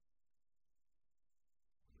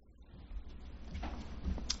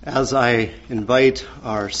As I invite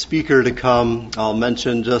our speaker to come, I'll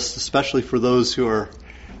mention just especially for those who are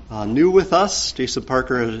new with us, Jason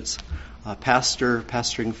Parker is a pastor,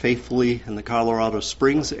 pastoring faithfully in the Colorado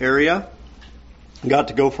Springs area. Got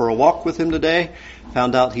to go for a walk with him today.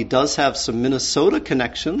 Found out he does have some Minnesota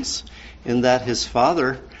connections in that his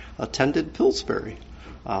father attended Pillsbury.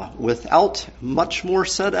 Without much more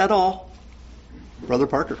said at all, Brother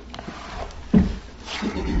Parker.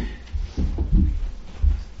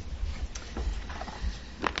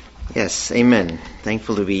 Yes, amen.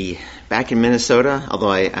 Thankful to be back in Minnesota, although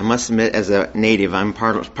I must admit, as a native, I'm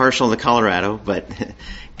partial to Colorado, but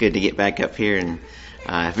good to get back up here, and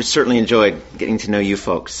I've certainly enjoyed getting to know you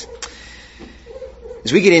folks.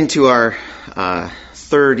 As we get into our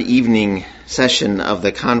third evening session of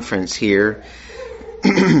the conference here,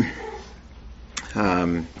 we're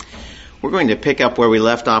going to pick up where we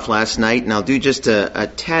left off last night, and I'll do just a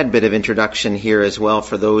tad bit of introduction here as well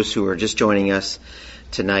for those who are just joining us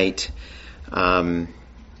tonight. As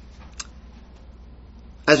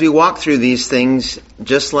we walk through these things,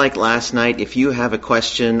 just like last night, if you have a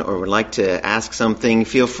question or would like to ask something,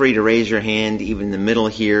 feel free to raise your hand, even in the middle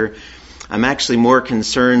here. I'm actually more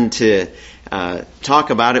concerned to talk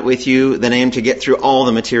about it with you than I am to get through all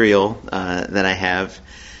the material that I have.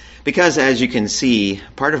 Because as you can see,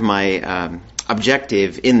 part of my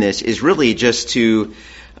objective in this is really just to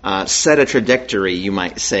set a trajectory, you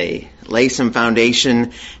might say, lay some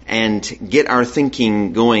foundation and get our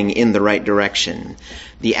thinking going in the right direction.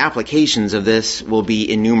 The applications of this will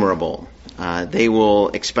be innumerable. They will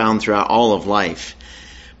expound throughout all of life.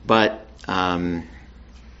 But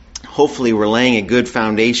hopefully we're laying a good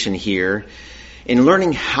foundation here in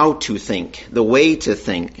learning how to think, the way to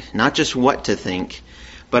think, not just what to think,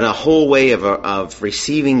 but a whole way of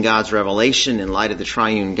receiving God's revelation in light of the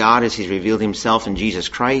triune God as He's revealed Himself in Jesus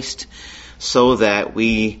Christ, so that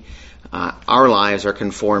our lives are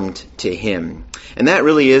conformed to Him. And that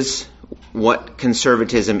really is what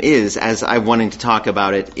conservatism is, as I'm wanting to talk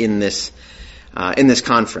about it in this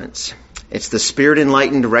conference. It's the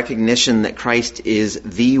Spirit-enlightened recognition that Christ is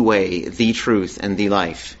the way, the truth, and the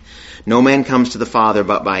life. No man comes to the Father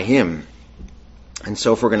but by Him. And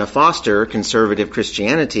so if we're going to foster conservative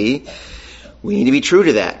Christianity, we need to be true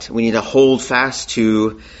to that. We need to hold fast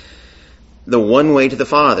to the one way to the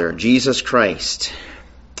Father, Jesus Christ.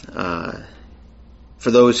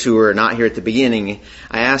 For those who are not here at the beginning,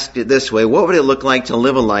 I asked it this way: what would it look like to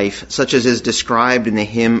live a life such as is described in the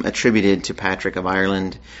hymn attributed to Patrick of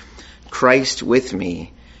Ireland? Christ with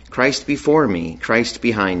me, Christ before me, Christ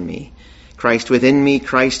behind me, Christ within me,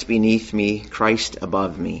 Christ beneath me, Christ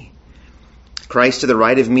above me. Christ to the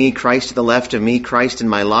right of me, Christ to the left of me, Christ in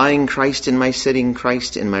my lying, Christ in my sitting,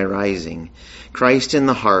 Christ in my rising, Christ in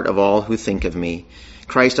the heart of all who think of me,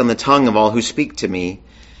 Christ on the tongue of all who speak to me,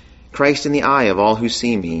 Christ in the eye of all who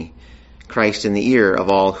see me, Christ in the ear of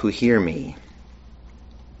all who hear me.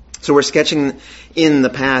 So we're sketching in the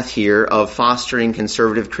path here of fostering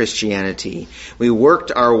conservative Christianity. We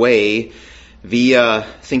worked our way via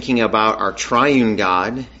thinking about our triune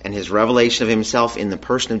God and His revelation of Himself in the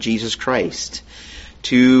person of Jesus Christ,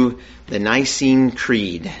 to the Nicene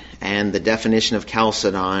Creed and the definition of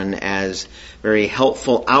Chalcedon as very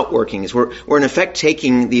helpful outworkings. We're in effect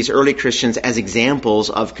taking these early Christians as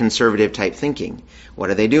examples of conservative type thinking.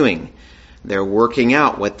 What are they doing? They're working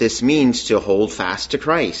out what this means to hold fast to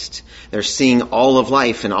Christ. They're seeing all of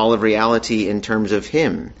life and all of reality in terms of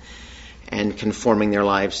Him and conforming their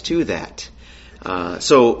lives to that.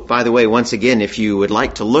 So, by the way, once again, if you would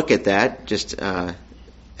like to look at that, just have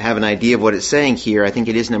an idea of what it's saying here. I think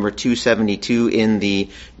it is number 272 in the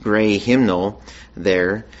gray hymnal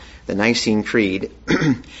there, the Nicene Creed.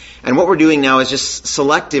 And what we're doing now is just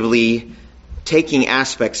selectively taking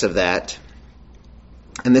aspects of that,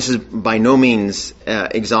 and this is by no means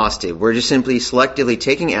exhaustive. We're just simply selectively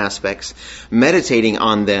taking aspects, meditating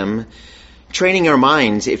on them, training our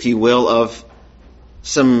minds, if you will, of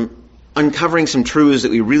uncovering some truths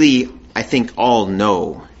that we really, I think, all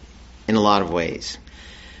know in a lot of ways,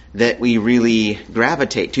 that we really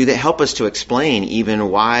gravitate to, that help us to explain even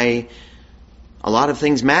why a lot of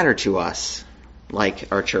things matter to us,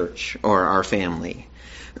 like our church or our family.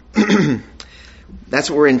 That's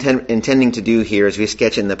what we're intending to do here as we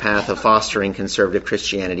sketch in the path of fostering conservative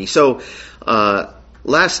Christianity. So,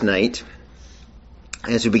 last night,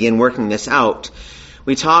 as we begin working this out,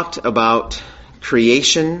 we talked about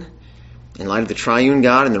creation in light of the triune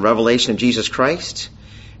God and the revelation of Jesus Christ,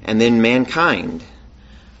 and then mankind.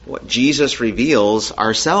 What Jesus reveals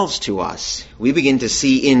ourselves to us. We begin to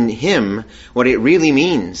see in Him what it really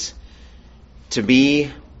means to be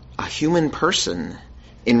a human person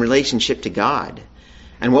in relationship to God.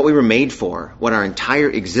 and what we were made for, what our entire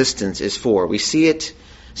existence is for. We see it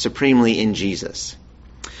supremely in Jesus.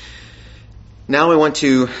 Now I want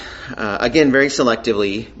to, again, very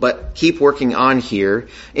selectively, but keep working on here,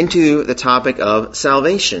 into the topic of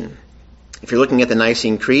salvation. If you're looking at the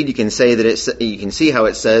Nicene Creed, you can see how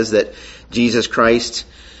it says that Jesus Christ,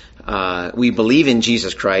 we believe in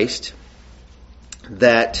Jesus Christ,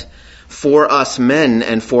 that for us men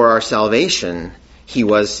and for our salvation, he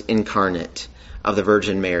was incarnate of the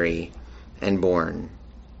Virgin Mary and born.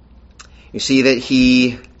 You see that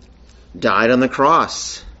he died on the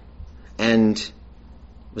cross and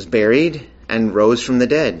was buried and rose from the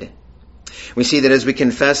dead. We see that as we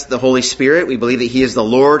confess the Holy Spirit, we believe that he is the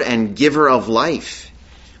Lord and giver of life.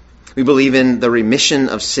 We believe in the remission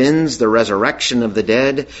of sins, the resurrection of the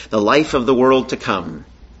dead, the life of the world to come.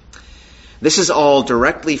 This is all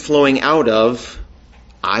directly flowing out of,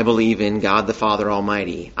 I believe in God the Father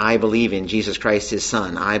Almighty. I believe in Jesus Christ, his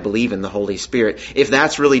Son. I believe in the Holy Spirit. If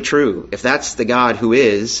that's really true, if that's the God who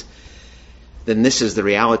is, then this is the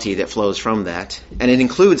reality that flows from that. And it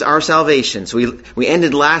includes our salvation. So we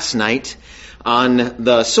ended last night on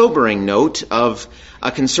the sobering note of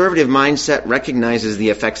a conservative mindset recognizes the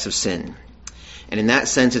effects of sin. And in that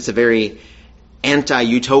sense, it's a very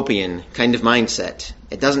anti-utopian kind of mindset.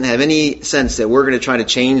 It doesn't have any sense that we're going to try to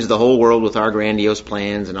change the whole world with our grandiose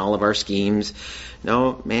plans and all of our schemes.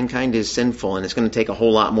 No, mankind is sinful, and it's going to take a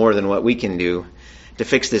whole lot more than what we can do to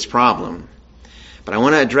fix this problem. But I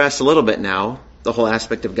want to address a little bit now the whole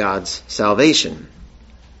aspect of God's salvation.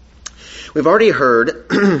 We've already heard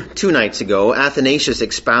 2 nights ago Athanasius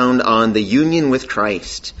expound on the union with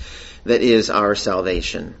Christ that is our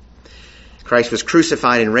salvation. Christ was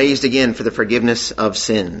crucified and raised again for the forgiveness of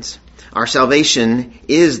sins. Our salvation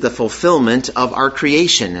is the fulfillment of our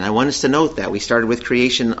creation. And I want us to note that. We started with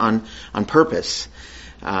creation on purpose.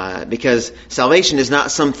 Because salvation is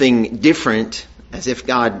not something different, as if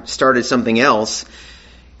God started something else.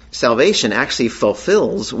 Salvation actually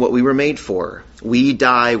fulfills what we were made for. We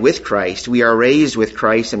die with Christ, we are raised with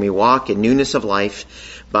Christ, and we walk in newness of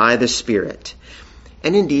life by the Spirit.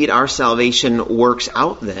 And indeed, our salvation works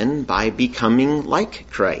out then by becoming like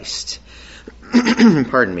Christ.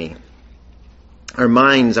 Pardon me. Our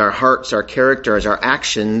minds, our hearts, our characters, our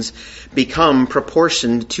actions become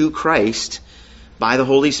proportioned to Christ by the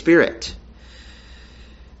Holy Spirit.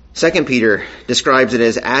 2 Peter describes it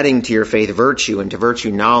as adding to your faith virtue, and to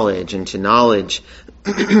virtue knowledge, and to knowledge,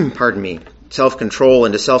 self-control,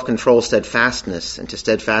 and to self-control steadfastness, and to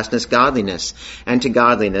steadfastness godliness, and to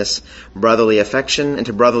godliness brotherly affection, and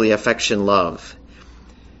to brotherly affection love.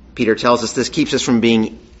 Peter tells us this keeps us from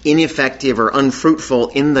being ineffective or unfruitful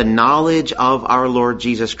in the knowledge of our Lord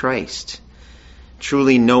Jesus Christ.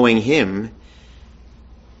 Truly knowing him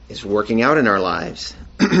is working out in our lives,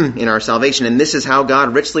 in our salvation. And this is how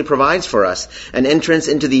God richly provides for us an entrance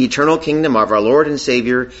into the eternal kingdom of our Lord and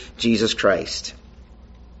Savior, Jesus Christ.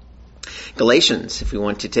 Galatians, if we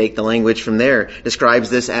want to take the language from there, describes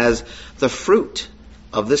this as the fruit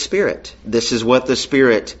of the Spirit. This is what the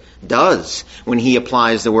Spirit does when he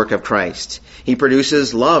applies the work of Christ. He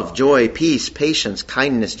produces love, joy, peace, patience,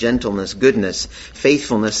 kindness, gentleness, goodness,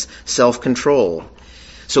 faithfulness, self-control.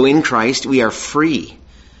 So in Christ we are free,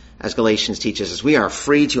 as Galatians teaches us. We are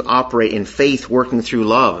free to operate in faith, working through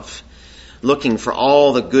love, looking for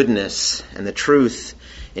all the goodness and the truth,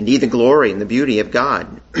 indeed the glory and the beauty of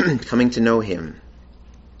God, coming to know him.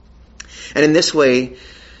 And in this way,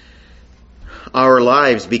 our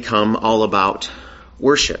lives become all about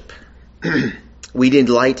worship. We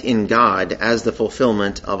delight in God as the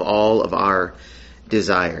fulfillment of all of our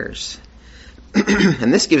desires.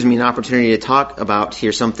 And this gives me an opportunity to talk about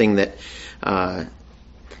here something that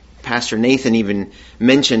Pastor Nathan even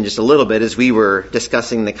mentioned just a little bit as we were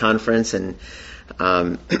discussing the conference, and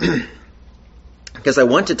because I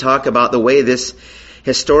want to talk about the way this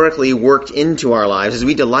historically worked into our lives as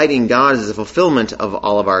we delight in God as the fulfillment of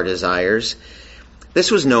all of our desires.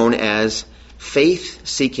 This was known as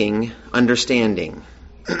faith-seeking understanding.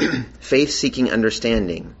 Faith-seeking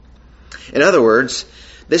understanding. In other words,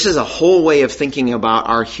 this is a whole way of thinking about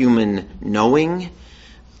our human knowing,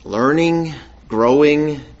 learning,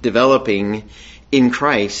 growing, developing in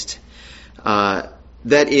Christ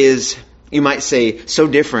that is, you might say, so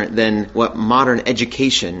different than what modern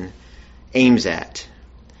education aims at.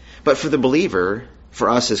 But for the believer, for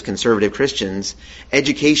us as conservative Christians,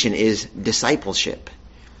 education is discipleship.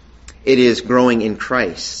 It is growing in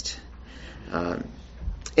Christ.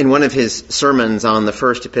 In one of his sermons on the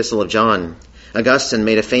first epistle of John, Augustine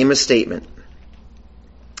made a famous statement.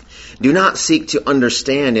 Do not seek to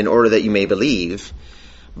understand in order that you may believe,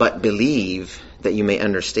 but believe that you may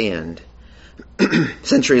understand.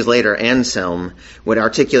 Centuries later, Anselm would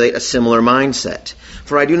articulate a similar mindset.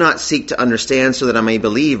 For I do not seek to understand so that I may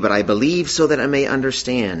believe, but I believe so that I may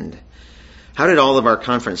understand. How did all of our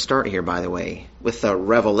conference start here, by the way? With the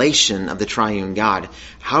revelation of the triune God.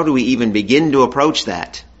 How do we even begin to approach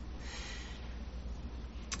that?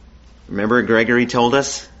 Remember Gregory told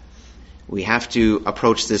us? We have to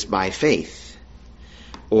approach this by faith.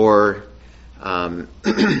 Or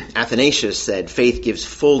Athanasius said, faith gives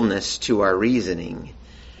fullness to our reasoning.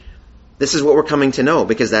 This is what we're coming to know,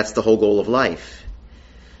 because that's the whole goal of life.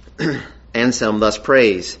 Anselm thus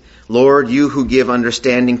prays, Lord, you who give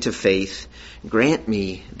understanding to faith, grant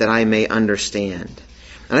me that I may understand.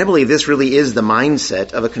 And I believe this really is the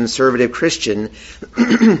mindset of a conservative Christian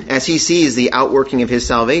as he sees the outworking of his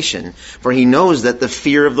salvation. For he knows that the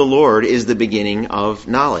fear of the Lord is the beginning of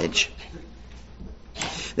knowledge.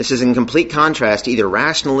 This is in complete contrast to either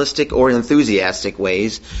rationalistic or enthusiastic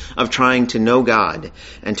ways of trying to know God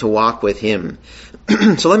and to walk with Him.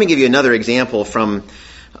 So let me give you another example from,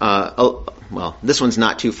 this one's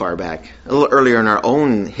not too far back, a little earlier in our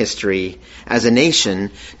own history as a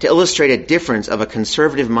nation, to illustrate a difference of a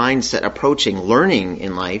conservative mindset approaching learning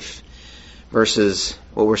in life versus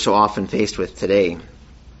what we're so often faced with today.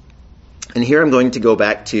 And here I'm going to go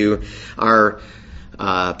back to our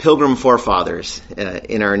pilgrim forefathers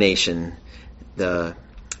in our nation, the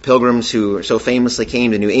pilgrims who so famously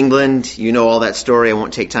came to New England. You know all that story. I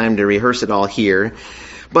won't take time to rehearse it all here.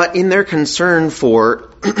 But in their concern for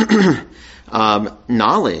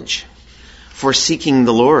knowledge, for seeking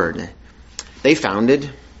the Lord, they founded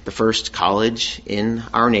the first college in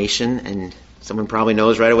our nation. And someone probably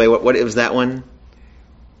knows right away what was that one?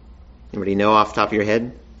 Anybody know off the top of your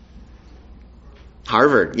head?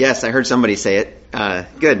 Harvard. Yes, I heard somebody say it.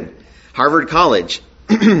 Good. Harvard College.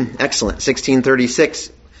 Excellent.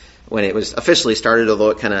 1636 when it was officially started,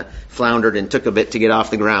 although it kind of floundered and took a bit to get off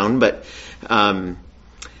the ground. But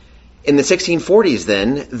in the 1640s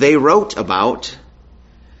then, they wrote about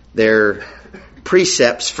their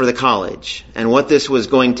precepts for the college and what this was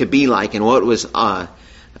going to be like and what was why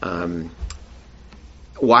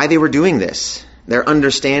they were doing this, their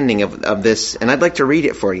understanding of this. And I'd like to read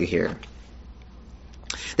it for you here.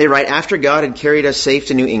 They write, after God had carried us safe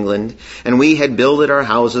to New England, and we had builded our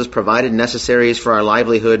houses, provided necessaries for our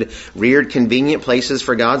livelihood, reared convenient places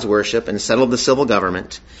for God's worship, and settled the civil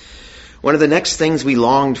government, one of the next things we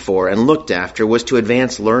longed for and looked after was to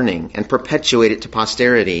advance learning and perpetuate it to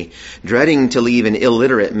posterity, dreading to leave an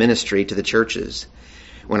illiterate ministry to the churches,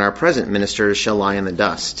 when our present ministers shall lie in the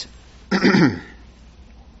dust.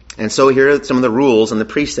 And so here are some of the rules and the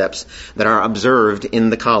precepts that are observed in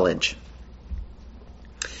the college.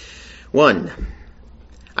 1.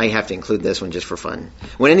 I have to include this one just for fun.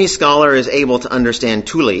 When any scholar is able to understand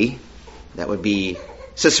Tully, that would be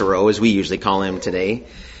Cicero as we usually call him today,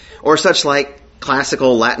 or such like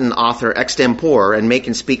classical Latin author extempore, and make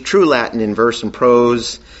and speak true Latin in verse and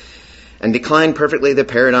prose, and decline perfectly the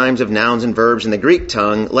paradigms of nouns and verbs in the Greek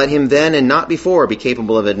tongue, let him then and not before be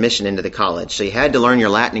capable of admission into the college. So you had to learn your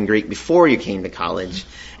Latin and Greek before you came to college,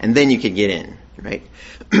 and then you could get in, right?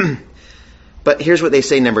 But here's what they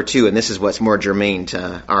say, number 2, and this is what's more germane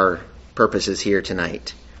to our purposes here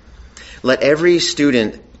tonight. Let every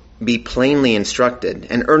student be plainly instructed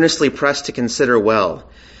and earnestly pressed to consider well.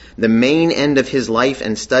 The main end of his life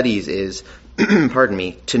and studies is,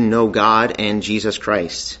 to know God and Jesus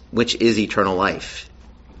Christ, which is eternal life.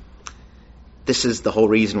 This is the whole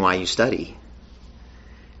reason why you study.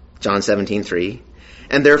 John 17:3.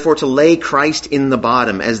 And therefore to lay Christ in the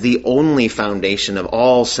bottom as the only foundation of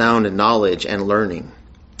all sound knowledge and learning.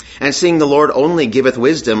 And seeing the Lord only giveth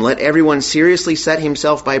wisdom, let everyone seriously set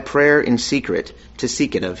himself by prayer in secret to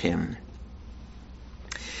seek it of him.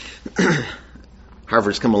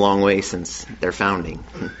 Harvard's come a long way since their founding.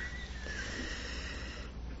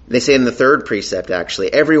 They say in the 3rd precept,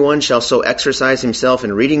 actually, everyone shall so exercise himself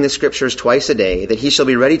in reading the Scriptures twice a day that he shall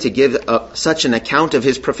be ready to give such an account of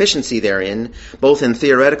his proficiency therein, both in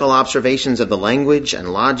theoretical observations of the language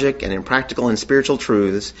and logic and in practical and spiritual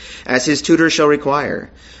truths, as his tutor shall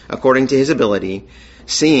require, according to his ability,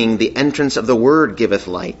 seeing the entrance of the Word giveth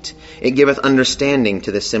light, it giveth understanding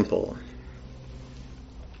to the simple.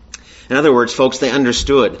 In other words, folks, they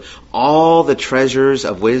understood all the treasures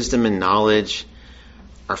of wisdom and knowledge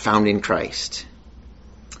are found in Christ.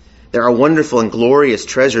 There are wonderful and glorious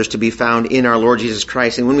treasures to be found in our Lord Jesus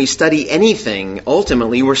Christ. And when we study anything,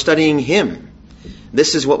 ultimately we're studying Him.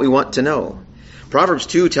 This is what we want to know. Proverbs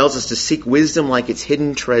 2 tells us to seek wisdom like its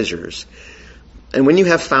hidden treasures. And when you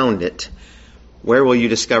have found it, where will you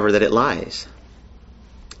discover that it lies?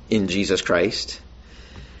 In Jesus Christ.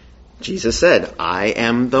 Jesus said, I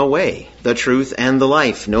am the way, the truth, and the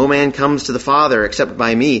life. No man comes to the Father except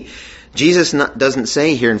by me. Jesus doesn't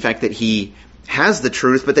say here, in fact, that he has the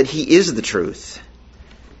truth, but that he is the truth.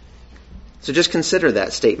 So just consider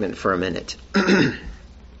that statement for a minute.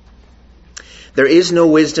 There is no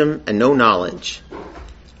wisdom and no knowledge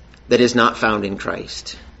that is not found in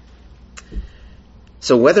Christ.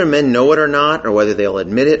 So whether men know it or not, or whether they'll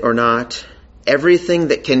admit it or not, everything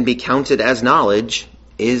that can be counted as knowledge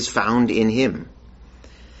is found in him.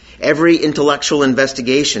 Every intellectual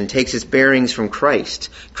investigation takes its bearings from Christ.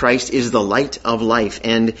 Christ is the light of life,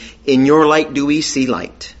 and in your light do we see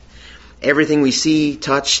light. Everything we see,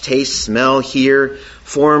 touch, taste, smell, hear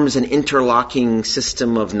forms an interlocking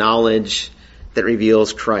system of knowledge that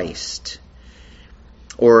reveals Christ.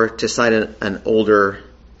 Or to cite an older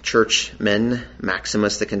churchman,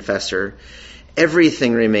 Maximus the Confessor,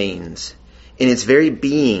 everything remains in its very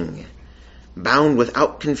being, bound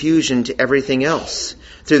without confusion to everything else,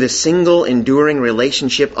 through the single enduring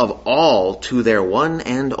relationship of all to their one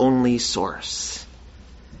and only source.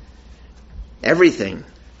 Everything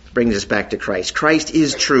brings us back to Christ. Christ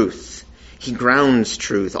is truth. He grounds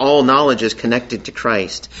truth. All knowledge is connected to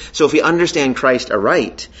Christ. So if we understand Christ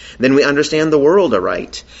aright, then we understand the world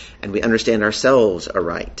aright, and we understand ourselves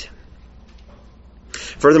aright.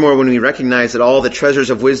 Furthermore, when we recognize that all the treasures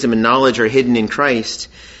of wisdom and knowledge are hidden in Christ,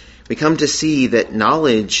 we come to see that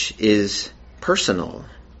knowledge is personal.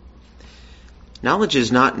 Knowledge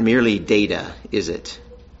is not merely data, is it?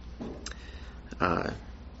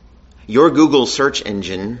 Your Google search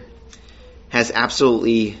engine has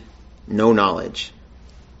absolutely no knowledge.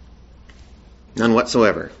 None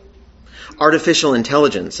whatsoever. Artificial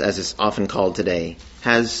intelligence, as it's often called today,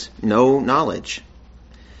 has no knowledge.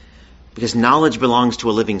 Because knowledge belongs to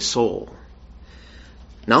a living soul.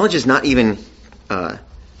 Knowledge is not even,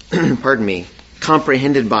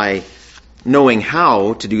 comprehended by knowing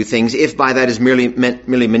how to do things, if by that is merely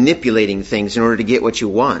manipulating things in order to get what you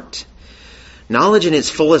want. Knowledge in its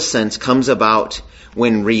fullest sense comes about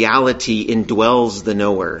when reality indwells the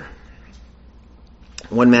knower.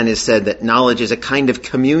 One man has said that knowledge is a kind of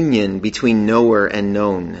communion between knower and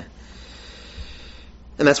known.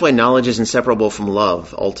 And that's why knowledge is inseparable from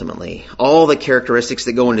love, ultimately. All the characteristics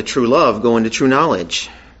that go into true love go into true knowledge.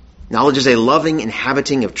 Knowledge is a loving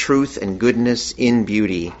inhabiting of truth and goodness in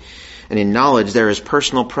beauty. And in knowledge there is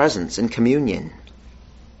personal presence and communion.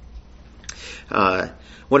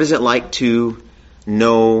 What is it like to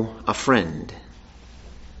know a friend?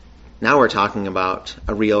 Now we're talking about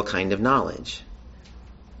a real kind of knowledge.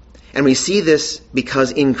 And we see this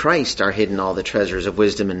because in Christ are hidden all the treasures of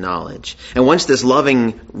wisdom and knowledge. And once this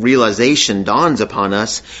loving realization dawns upon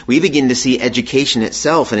us, we begin to see education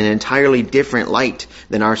itself in an entirely different light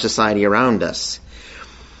than our society around us.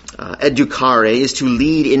 Educare is to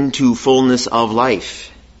lead into fullness of life.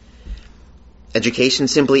 Education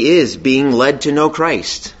simply is being led to know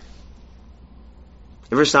Christ.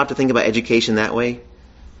 Ever stop to think about education that way?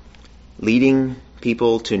 Leading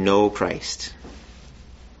people to know Christ.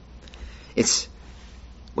 It's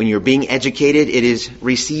when you're being educated, it is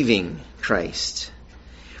receiving Christ.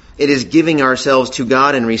 It is giving ourselves to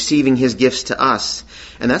God and receiving his gifts to us.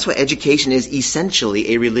 And that's why education is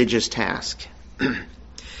essentially a religious task.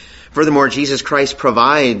 Furthermore, Jesus Christ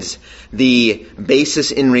provides the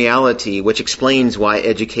basis in reality which explains why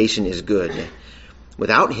education is good.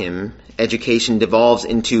 Without him, education devolves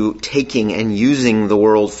into taking and using the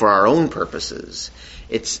world for our own purposes.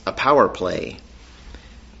 It's a power play.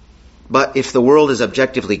 But if the world is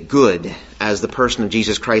objectively good, as the person of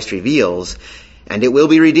Jesus Christ reveals, and it will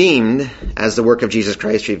be redeemed, as the work of Jesus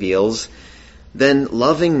Christ reveals, then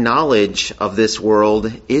loving knowledge of this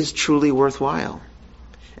world is truly worthwhile.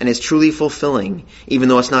 And is truly fulfilling, even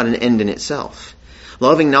though it's not an end in itself.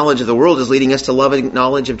 Loving knowledge of the world is leading us to loving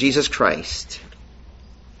knowledge of Jesus Christ.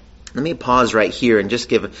 Let me pause right here and just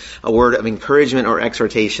give a word of encouragement or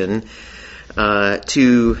exhortation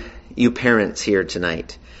to you parents here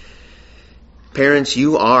tonight. Parents,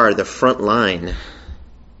 you are the front line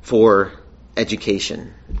for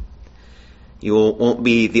education. You won't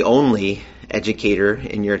be the only educator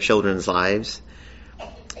in your children's lives,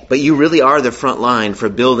 but you really are the front line for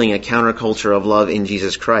building a counterculture of love in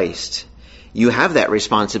Jesus Christ. You have that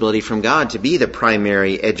responsibility from God to be the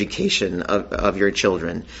primary education of your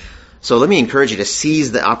children. So let me encourage you to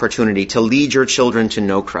seize the opportunity to lead your children to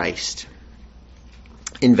know Christ.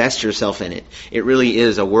 Invest yourself in it. It really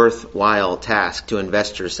is a worthwhile task to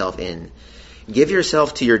invest yourself in. Give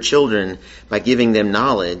yourself to your children by giving them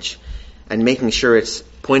knowledge and making sure it's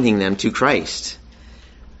pointing them to Christ.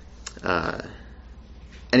 And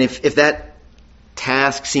if that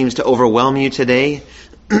task seems to overwhelm you today,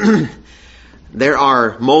 There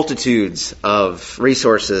are multitudes of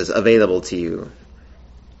resources available to you.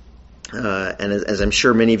 And as I'm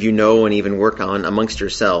sure many of you know and even work on amongst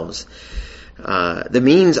yourselves, the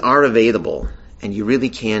means are available, and you really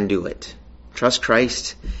can do it. Trust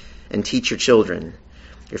Christ and teach your children.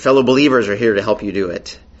 Your fellow believers are here to help you do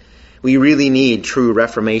it. We really need true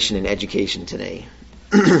reformation in education today.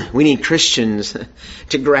 We need Christians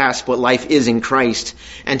to grasp what life is in Christ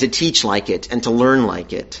and to teach like it and to learn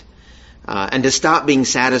like it. And to stop being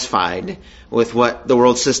satisfied with what the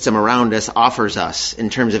world system around us offers us in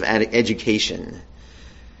terms of education.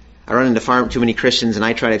 I run into far too many Christians, and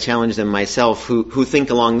I try to challenge them myself who think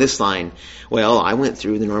along this line. Well, I went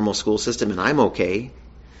through the normal school system and I'm okay.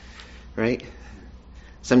 Right?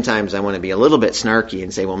 Sometimes I want to be a little bit snarky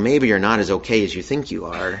and say, well, maybe you're not as okay as you think you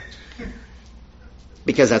are.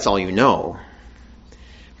 Because that's all you know.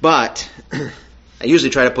 But I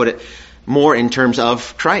usually try to put it more in terms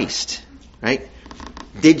of Christ. Right?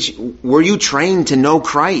 Were you trained to know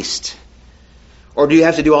Christ? Or do you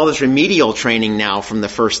have to do all this remedial training now from the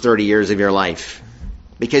first 30 years of your life?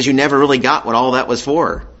 Because you never really got what all that was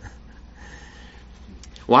for.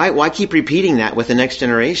 Why keep repeating that with the next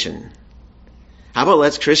generation? How about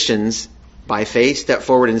let's Christians, by faith, step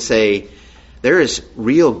forward and say, there is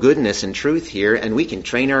real goodness and truth here, and we can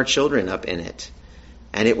train our children up in it,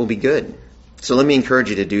 and it will be good. So let me encourage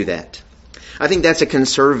you to do that. I think that's a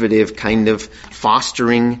conservative kind of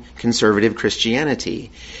fostering conservative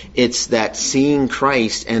Christianity. It's that seeing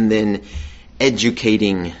Christ and then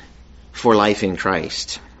educating for life in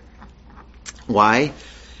Christ. Why?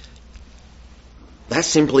 That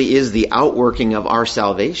simply is the outworking of our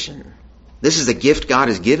salvation. This is the gift God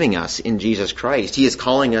is giving us in Jesus Christ. He is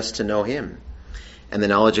calling us to know Him. And the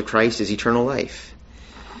knowledge of Christ is eternal life.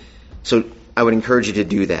 So I would encourage you to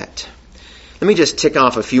do that. Let me just tick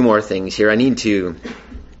off a few more things here. I need to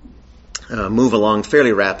move along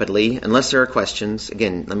fairly rapidly. Unless there are questions,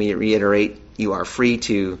 again, let me reiterate, you are free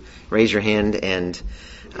to raise your hand and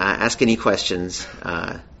ask any questions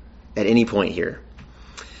at any point here.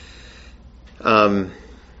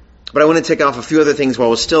 But I want to tick off a few other things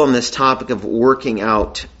while we're still on this topic of working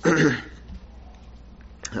out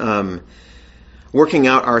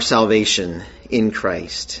our salvation in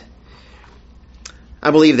Christ. I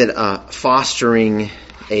believe that fostering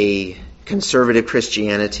a conservative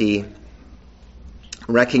Christianity,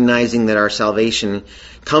 recognizing that our salvation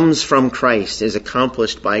comes from Christ, is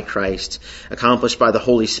accomplished by Christ, accomplished by the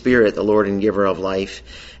Holy Spirit, the Lord and giver of life,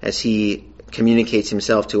 as He communicates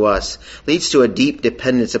Himself to us, leads to a deep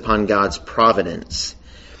dependence upon God's providence.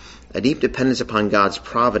 A deep dependence upon God's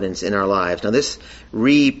providence in our lives. Now this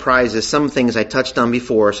reprises some things I touched on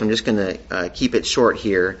before, so I'm just going to keep it short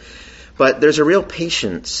here. But there's a real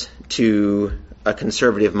patience to a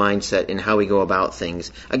conservative mindset in how we go about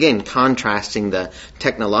things. Again, contrasting the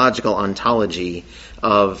technological ontology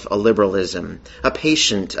of a liberalism. A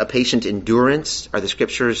patient endurance. Are the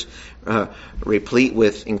scriptures replete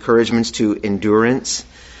with encouragements to endurance?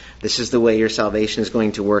 This is the way your salvation is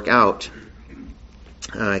going to work out.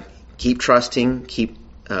 Keep trusting, keep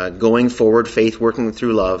going forward, faith working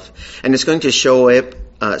through love, and it's going to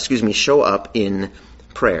show up in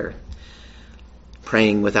prayer.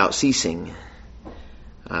 Praying without ceasing.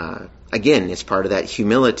 Again, it's part of that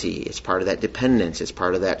humility. It's part of that dependence. It's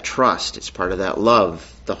part of that trust. It's part of that love.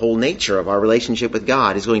 The whole nature of our relationship with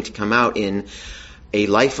God is going to come out in a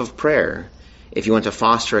life of prayer if you want to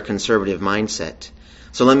foster a conservative mindset.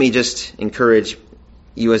 So let me just encourage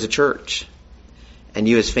you as a church and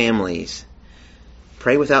you as families.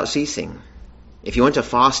 Pray without ceasing. If you want to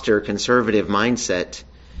foster a conservative mindset,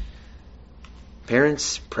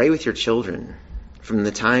 parents, pray with your children from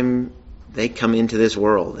the time they come into this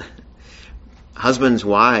world. Husbands,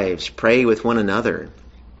 wives, pray with one another.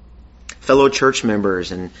 Fellow church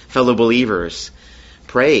members and fellow believers,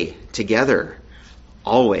 pray together,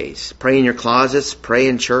 always. Pray in your closets, pray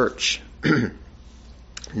in church.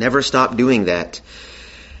 Never stop doing that.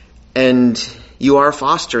 And you are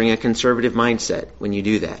fostering a conservative mindset when you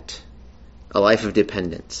do that. A life of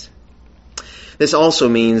dependence. This also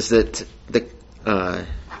means that the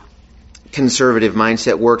conservative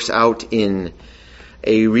mindset works out in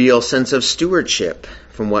a real sense of stewardship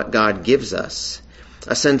from what God gives us,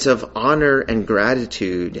 a sense of honor and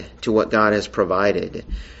gratitude to what God has provided,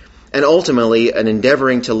 and ultimately an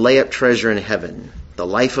endeavoring to lay up treasure in heaven, the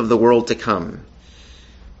life of the world to come.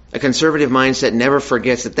 A conservative mindset never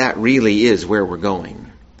forgets that really is where we're going.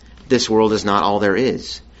 This world is not all there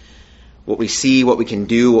is. What we see, what we can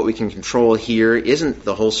do, what we can control here isn't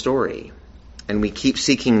the whole story. And we keep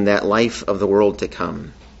seeking that life of the world to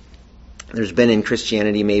come. There's been in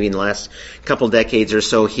Christianity, maybe in the last couple decades or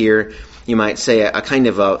so here, you might say a kind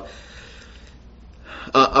of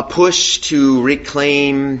a push to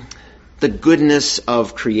reclaim the goodness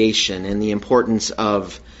of creation and the importance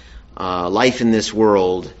of life in this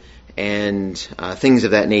world and things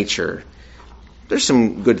of that nature. There's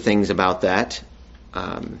some good things about that,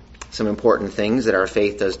 some important things that our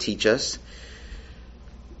faith does teach us.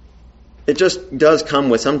 It just does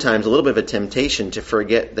come with sometimes a little bit of a temptation to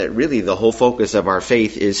forget that really the whole focus of our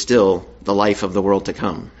faith is still the life of the world to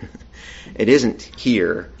come. It isn't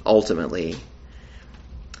here, ultimately.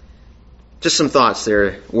 Just some thoughts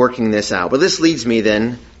there working this out. But this leads me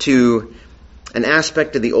then to an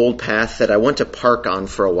aspect of the old path that I want to park on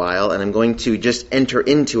for a while, and I'm going to just enter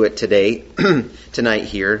into it tonight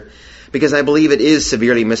here, because I believe it is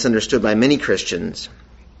severely misunderstood by many Christians,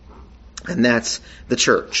 and that's the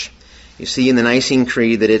church. You see in the Nicene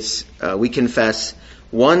Creed that we confess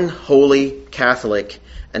one holy, Catholic,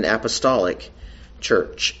 and apostolic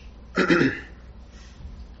church.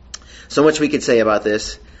 So much we could say about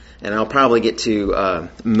this, and I'll probably get to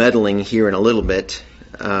meddling here in a little bit.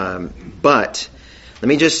 But let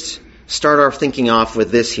me just start our thinking off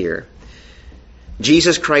with this here.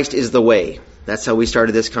 Jesus Christ is the way. That's how we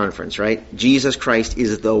started this conference, right? Jesus Christ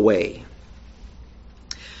is the way.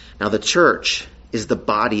 Now the church is the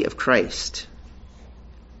body of Christ.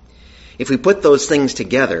 If we put those things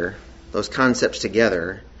together, those concepts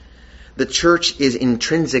together, the church is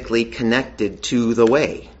intrinsically connected to the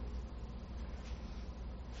way.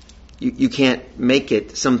 You can't make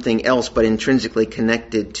it something else but intrinsically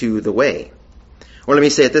connected to the way. Or let me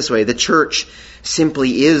say it this way, the church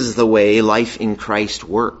simply is the way life in Christ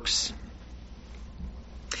works.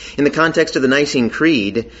 In the context of the Nicene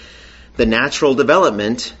Creed, the natural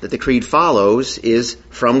development that the Creed follows is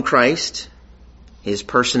from Christ, His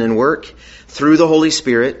person and work, through the Holy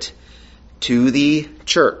Spirit, to the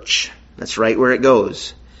church. That's right where it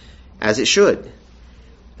goes, as it should.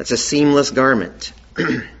 That's a seamless garment.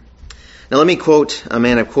 Now let me quote a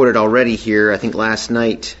man I've quoted already here, I think last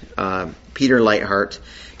night, Peter Leithart,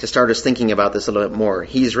 to start us thinking about this a little bit more.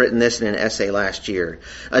 He's written this in an essay last year.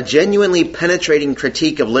 A genuinely penetrating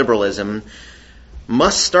critique of liberalism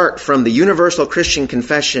must start from the universal Christian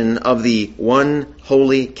confession of the one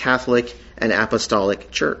holy Catholic and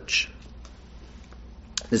Apostolic Church.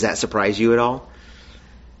 Does that surprise you at all?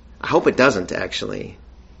 I hope it doesn't, actually.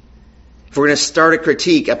 If we're going to start a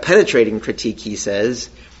critique, a penetrating critique, he says,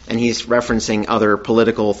 and he's referencing other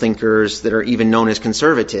political thinkers that are even known as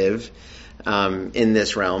conservative in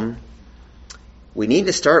this realm, we need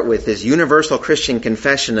to start with this universal Christian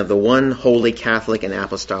confession of the one holy Catholic and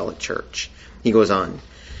Apostolic Church. He goes on,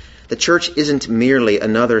 the church isn't merely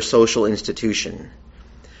another social institution,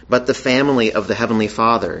 but the family of the Heavenly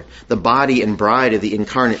Father, the body and bride of the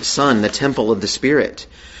incarnate Son, the temple of the Spirit.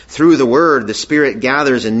 Through the Word, the Spirit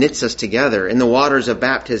gathers and knits us together. In the waters of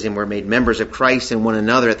baptism, we're made members of Christ and one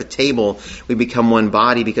another. At the table, we become one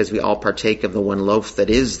body because we all partake of the one loaf that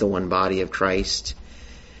is the one body of Christ.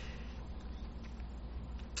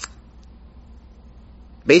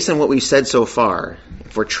 Based on what we've said so far,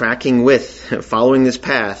 if we're tracking with, following this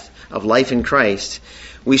path of life in Christ,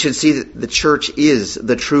 we should see that the church is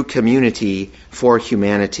the true community for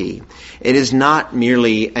humanity. It is not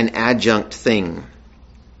merely an adjunct thing.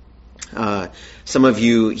 Some of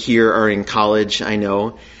you here are in college, I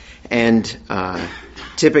know, and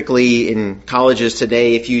typically in colleges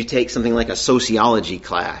today, if you take something like a sociology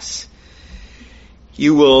class,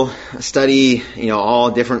 you will study,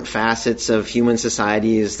 all different facets of human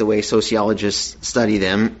societies the way sociologists study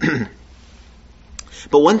them.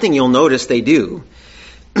 But one thing you'll notice they do,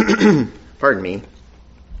 pardon me,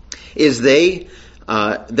 is they'll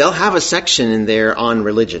have a section in there on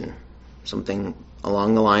religion, something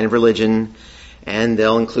along the line of religion, and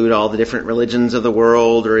they'll include all the different religions of the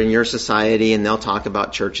world or in your society, and they'll talk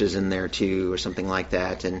about churches in there too, or something like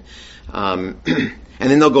that, and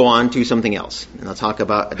then they'll go on to something else, and they'll talk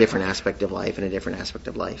about a different aspect of life and a different aspect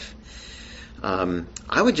of life.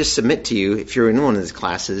 I would just submit to you, if you're in one of these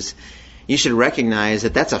classes, you should recognize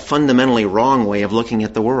that that's a fundamentally wrong way of looking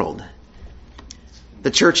at the world.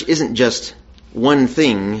 The church isn't just one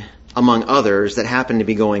thing among others that happen to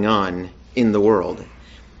be going on in the world.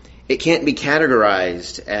 It can't be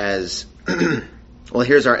categorized as, well,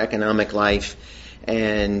 here's our economic life,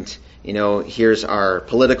 and, here's our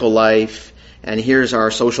political life, and here's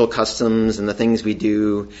our social customs and the things we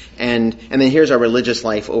do, and then here's our religious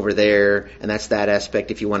life over there, and that's that aspect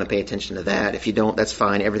if you want to pay attention to that. If you don't, that's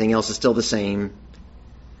fine. Everything else is still the same.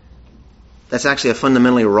 That's actually a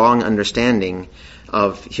fundamentally wrong understanding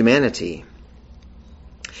of humanity.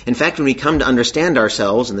 In fact, when we come to understand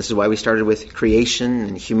ourselves, and this is why we started with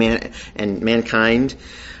creation and mankind,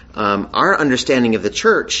 our understanding of the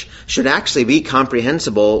church should actually be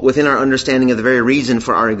comprehensible within our understanding of the very reason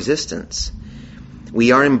for our existence.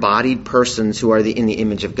 We are embodied persons who are in the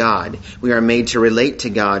image of God. We are made to relate to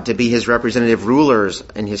God, to be His representative rulers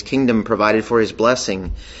and His kingdom provided for His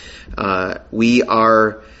blessing. We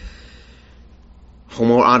are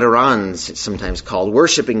homo adorans, it's sometimes called,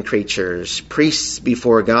 worshiping creatures, priests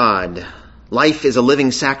before God. Life is a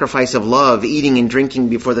living sacrifice of love, eating and drinking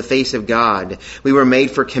before the face of God. We were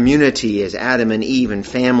made for community as Adam and Eve and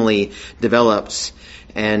family develops,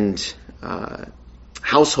 and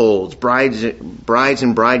households, brides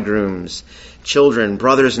and bridegrooms, children,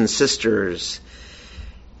 brothers and sisters.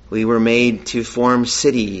 We were made to form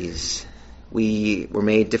cities. We were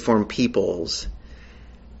made to form peoples.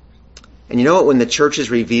 And you know what? When the church is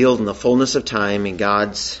revealed in the fullness of time in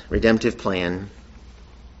God's redemptive plan,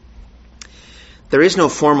 there is no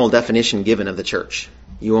formal definition given of the church.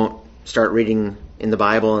 You won't start reading in the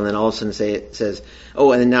Bible and then all of a sudden it says,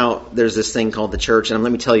 oh, and then now there's this thing called the church, and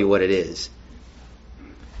let me tell you what it is.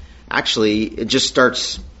 Actually, it just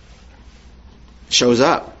shows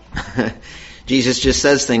up. Jesus just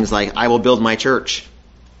says things like, I will build my church,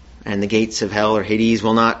 and the gates of hell or Hades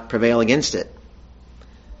will not prevail against it.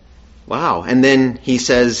 Wow. And then he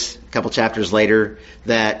says a couple chapters later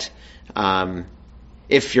that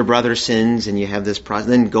if your brother sins and you have this problem,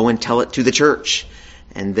 then go and tell it to the church.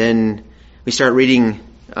 And then we start reading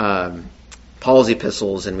Paul's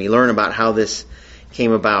epistles, and we learn about how this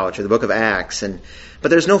came about, or the book of Acts. But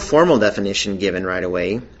there's no formal definition given right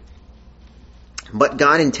away. But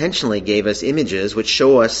God intentionally gave us images which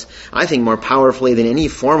show us, I think, more powerfully than any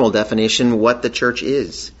formal definition what the church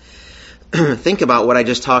is. Think about what I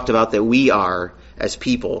just talked about that we are as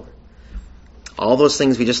people. All those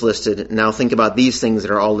things we just listed. Now think about these things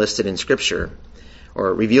that are all listed in Scripture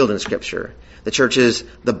or revealed in Scripture. The church is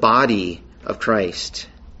the body of Christ.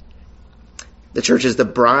 The church is the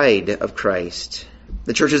bride of Christ.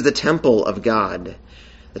 The church is the temple of God.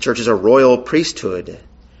 The church is a royal priesthood.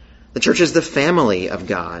 The church is the family of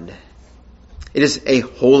God. It is a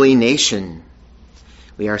holy nation.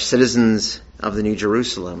 We are citizens of the New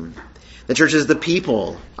Jerusalem. The church is the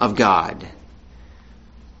people of God.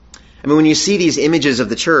 I mean, when you see these images of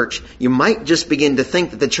the church, you might just begin to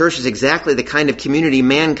think that the church is exactly the kind of community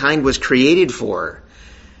mankind was created for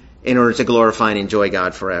in order to glorify and enjoy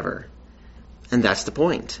God forever. And that's the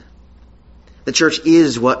point. The church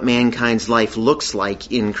is what mankind's life looks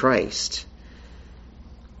like in Christ.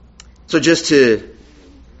 So just to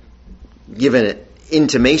give an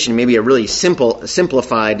intimation, maybe a really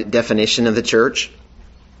simplified definition of the church,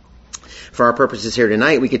 for our purposes here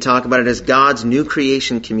tonight, we could talk about it as God's new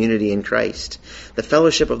creation community in Christ, the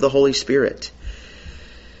fellowship of the Holy Spirit.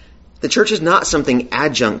 The church is not something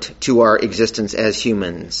adjunct to our existence as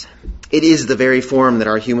humans. It is the very form that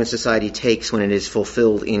our human society takes when it is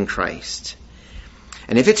fulfilled in Christ.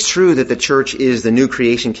 And if it's true that the church is the new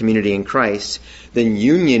creation community in Christ, then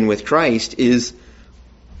union with Christ is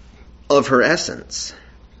of her essence.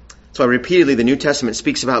 That's why repeatedly the New Testament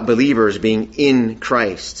speaks about believers being in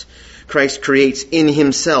Christ. Christ creates in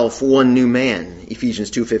himself one new man,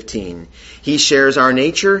 Ephesians 2:15. He shares our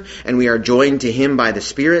nature, and we are joined to him by the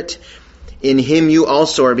Spirit. In him you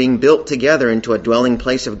also are being built together into a dwelling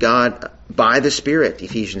place of God by the Spirit,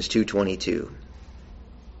 Ephesians 2:22.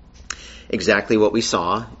 Exactly what we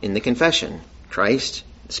saw in the confession. Christ,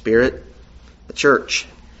 the Spirit, the church.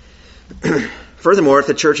 Furthermore, if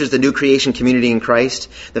the church is the new creation community in Christ,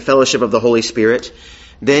 the fellowship of the Holy Spirit,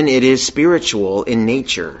 then it is spiritual in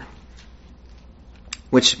nature.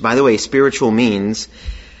 Which, by the way, spiritual means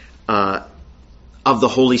of the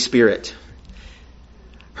Holy Spirit.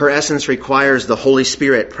 Her essence requires the Holy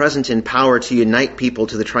Spirit present in power to unite people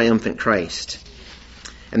to the triumphant Christ.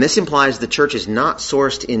 And this implies the church is not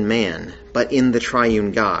sourced in man, but in the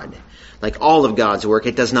triune God. Like all of God's work,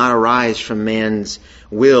 it does not arise from man's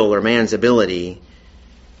will or man's ability.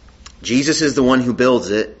 Jesus is the one who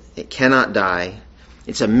builds it. It cannot die.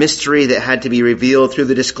 It's a mystery that had to be revealed through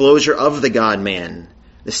the disclosure of the God-man,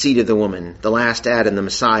 the seed of the woman, the last Adam, the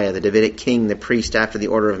Messiah, the Davidic king, the priest after the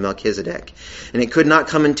order of Melchizedek. And it could not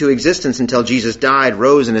come into existence until Jesus died,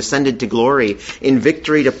 rose, and ascended to glory in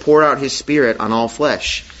victory to pour out his Spirit on all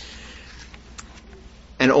flesh.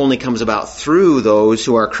 And only comes about through those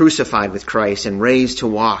who are crucified with Christ and raised to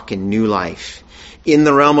walk in new life. In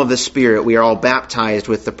the realm of the Spirit, we are all baptized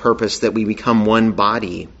with the purpose that we become one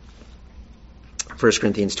body. 1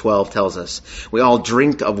 Corinthians 12 tells us. We all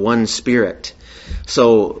drink of one Spirit.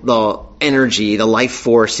 So the energy, the life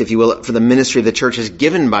force, if you will, for the ministry of the church is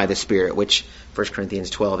given by the Spirit, which 1 Corinthians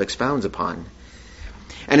 12 expounds upon.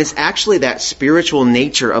 And it's actually that spiritual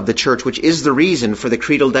nature of the church which is the reason for the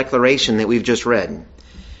creedal declaration that we've just read.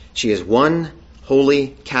 She is one, holy,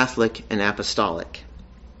 Catholic, and apostolic.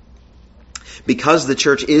 Because the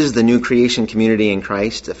church is the new creation community in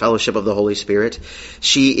Christ, the fellowship of the Holy Spirit,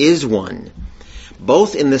 she is one.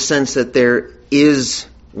 Both in the sense that there is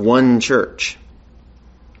one church.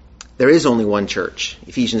 There is only one church.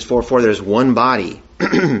 Ephesians 4:4, there's one body.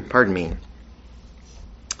 Pardon me.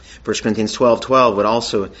 1 Corinthians 12:12 would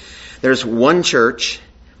also, there's one church,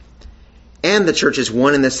 and the church is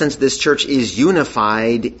one in the sense that this church is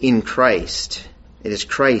unified in Christ. It is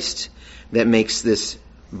Christ that makes this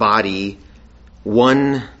body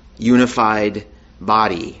one unified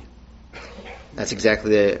body. That's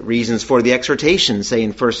exactly the reasons for the exhortation, say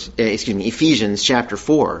in Ephesians chapter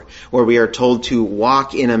 4, where we are told to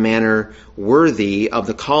walk in a manner worthy of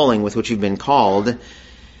the calling with which you've been called,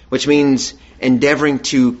 which means endeavoring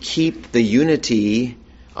to keep the unity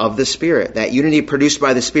of the Spirit. That unity produced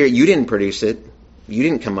by the Spirit, you didn't produce it. You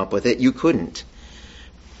didn't come up with it. You couldn't.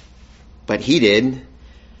 But He did,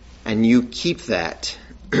 and you keep that,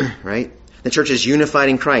 right? The church is unified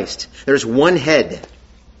in Christ. There's one head.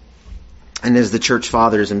 And as the church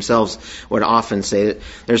fathers themselves would often say,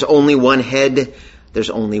 there's only one head, there's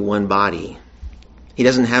only one body. He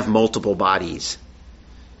doesn't have multiple bodies.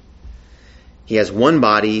 He has one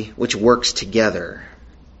body which works together.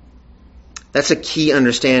 That's a key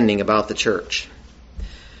understanding about the church.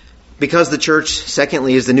 Because the church,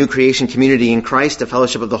 secondly, is the new creation community in Christ, the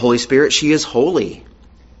fellowship of the Holy Spirit, she is holy.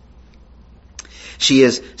 She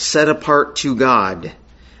is set apart to God,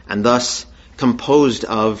 and thus composed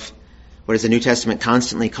of what does the New Testament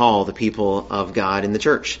constantly call the people of God in the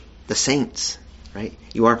church? The saints, right?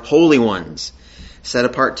 You are holy ones, set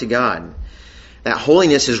apart to God. That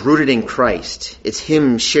holiness is rooted in Christ. It's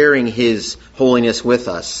Him sharing His holiness with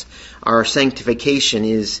us. Our sanctification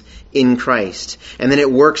is in Christ. And then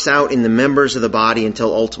it works out in the members of the body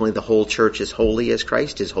until ultimately the whole church is holy as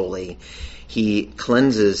Christ is holy. He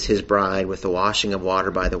cleanses His bride with the washing of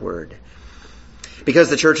water by the Word. Because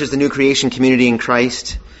the church is the new creation community in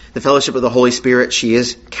Christ, the fellowship of the Holy Spirit, she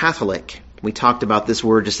is Catholic. We talked about this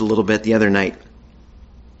word just a little bit the other night.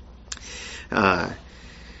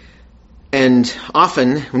 And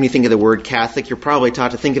often, when you think of the word Catholic, you're probably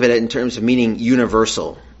taught to think of it in terms of meaning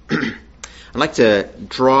universal. I'd like to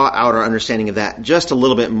draw out our understanding of that just a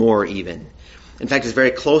little bit more even. In fact, it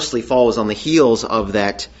very closely follows on the heels of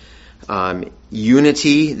that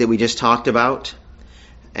unity that we just talked about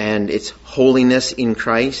and its holiness in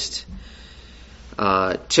Christ.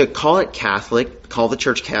 To call it Catholic, call the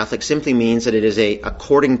church Catholic, simply means that it is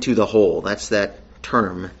according to the whole. That's that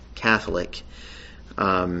term, Catholic.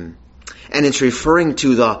 And it's referring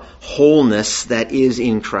to the wholeness that is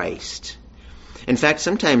in Christ. In fact,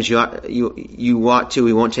 sometimes you ought to,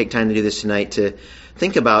 we won't take time to do this tonight, to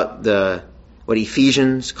think about what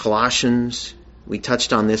Ephesians, Colossians, we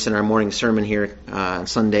touched on this in our morning sermon here on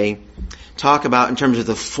Sunday, talk about in terms of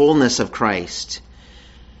the fullness of Christ.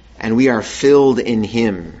 And we are filled in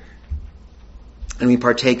Him. And we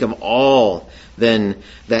partake of all then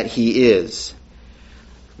that He is.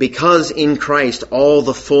 Because in Christ all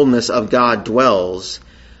the fullness of God dwells,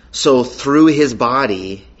 so through His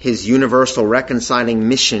body, His universal reconciling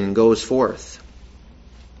mission goes forth.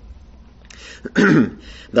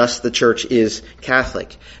 Thus the church is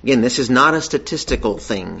Catholic. Again, this is not a statistical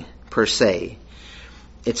thing per se.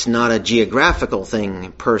 It's not a geographical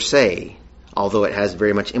thing per se, although it has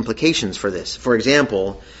very much implications for this. For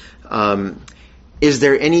example, is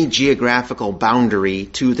there any geographical boundary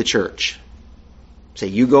to the church? Say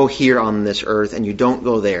you go here on this earth and you don't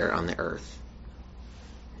go there on the earth.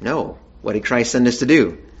 No. What did Christ send us to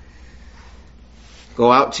do? Go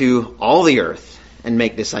out to all the earth and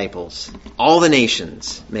make disciples. All the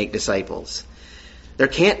nations make disciples. There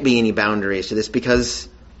can't be any boundaries to this because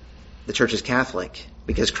the church is Catholic,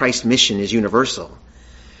 because Christ's mission is universal.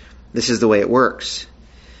 This is the way it works.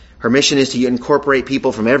 Her mission is to incorporate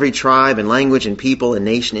people from every tribe and language and people and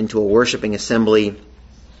nation into a worshiping assembly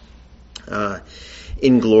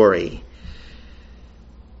in glory.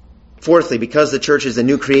 Fourthly, because the church is the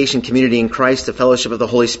new creation community in Christ, the fellowship of the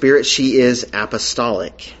Holy Spirit, she is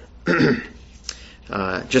apostolic.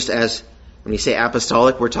 Just as when we say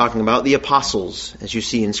apostolic, we're talking about the apostles, as you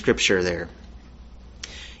see in Scripture there.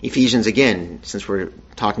 Ephesians, again, since we're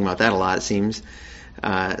talking about that a lot, it seems,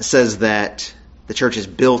 says that the church is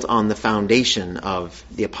built on the foundation of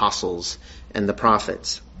the apostles and the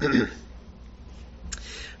prophets.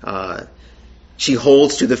 She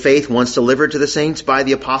holds to the faith once delivered to the saints by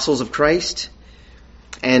the apostles of Christ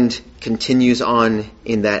and continues on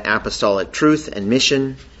in that apostolic truth and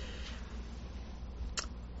mission.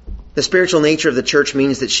 The spiritual nature of the church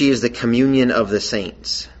means that she is the communion of the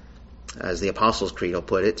saints, as the Apostles' Creed will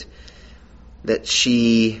put it, that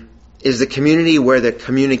she is the community where the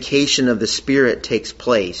communication of the Spirit takes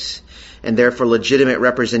place, and therefore legitimate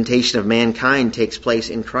representation of mankind takes place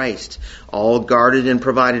in Christ, all guarded and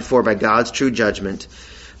provided for by God's true judgment,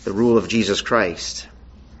 the rule of Jesus Christ.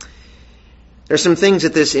 There are some things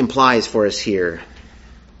that this implies for us here,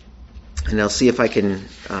 and I'll see if I can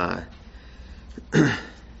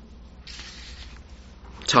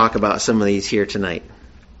talk about some of these here tonight.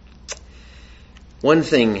 One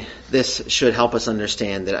thing this should help us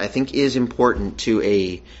understand that I think is important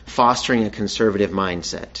to fostering a conservative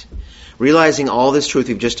mindset. Realizing all this truth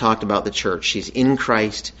we've just talked about the church. She's in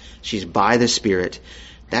Christ. She's by the Spirit.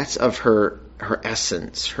 That's of her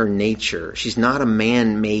essence, her nature. She's not a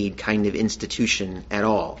man-made kind of institution at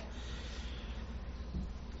all.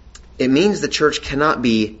 It means the church cannot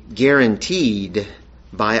be guaranteed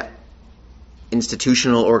by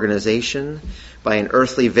institutional organization, by an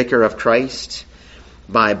earthly vicar of Christ,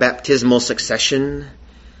 by baptismal succession,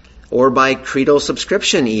 or by creedal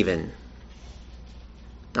subscription even.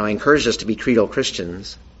 Now, I encourage us to be creedal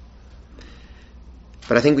Christians,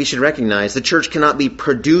 but I think we should recognize the church cannot be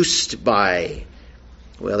produced by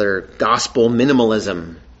whether gospel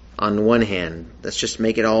minimalism on one hand, let's just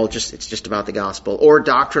make it all it's just about the gospel, or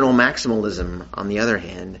doctrinal maximalism on the other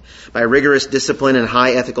hand, by rigorous discipline and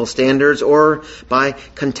high ethical standards, or by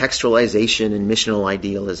contextualization and missional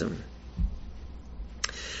idealism.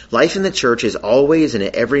 Life in the church is always and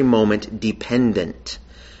at every moment dependent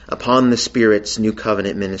upon the Spirit's new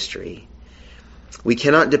covenant ministry. We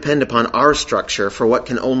cannot depend upon our structure for what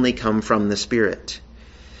can only come from the Spirit.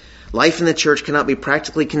 Life in the church cannot be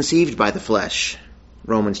practically conceived by the flesh,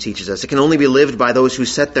 Romans teaches us. It can only be lived by those who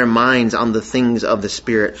set their minds on the things of the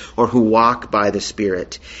Spirit or who walk by the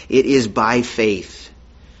Spirit. It is by faith.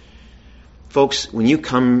 Folks, when you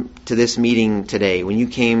come to this meeting today, when you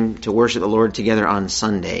came to worship the Lord together on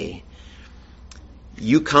Sunday,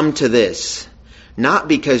 you come to this not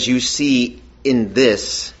because you see in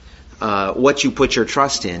this what you put your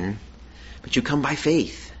trust in, but you come by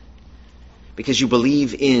faith because you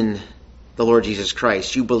believe in the Lord Jesus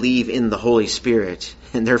Christ. You believe in the Holy Spirit,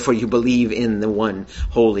 and therefore you believe in the one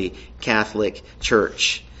holy Catholic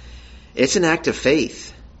Church. It's an act of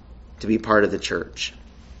faith to be part of the church.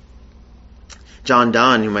 John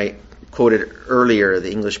Donne, whom I quoted earlier,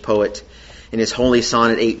 the English poet, in his Holy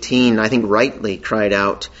Sonnet 18, I think rightly cried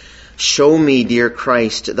out, "Show me, dear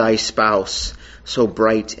Christ, thy spouse, so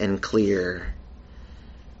bright and clear."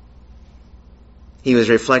 He was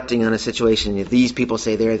reflecting on a situation. If these people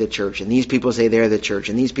say they're the church, and these people say they're the church,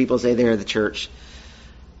 and these people say they're the church,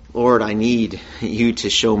 Lord, I need you to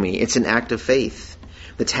show me. It's an act of faith.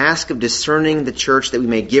 The task of discerning the church that we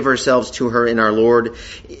may give ourselves to her in our Lord,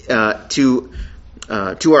 to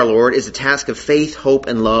our Lord, is a task of faith, hope,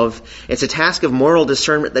 and love. It's a task of moral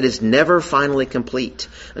discernment that is never finally complete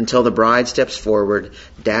until the bride steps forward,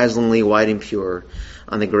 dazzlingly white and pure,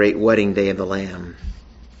 on the great wedding day of the Lamb.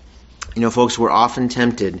 You know, folks, we're often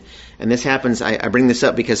tempted, and this happens, I bring this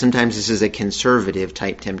up because sometimes this is a conservative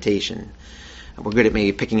type temptation. We're good at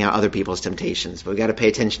maybe picking out other people's temptations, but we've got to pay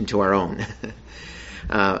attention to our own.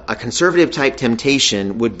 A conservative type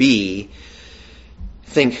temptation would be,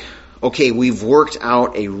 think, okay, we've worked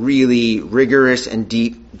out a really rigorous and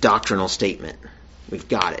deep doctrinal statement. We've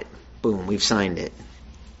got it. Boom, we've signed it.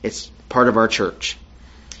 It's part of our church.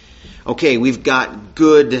 Okay, we've got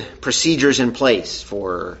good procedures in place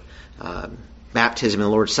for baptism and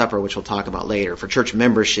the Lord's Supper, which we'll talk about later, for church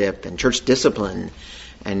membership and church discipline,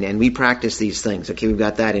 and we practice these things. Okay, we've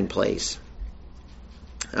got that in place.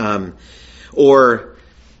 Or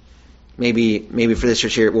maybe for this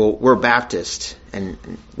church here, well, we're Baptist and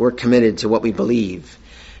we're committed to what we believe,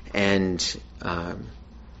 and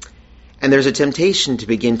there's a temptation to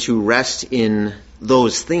begin to rest in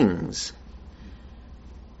those things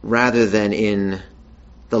rather than in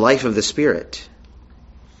the life of the Spirit.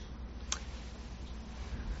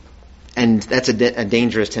 And that's a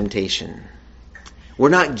dangerous temptation. We're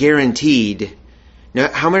not guaranteed,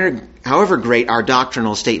 however great our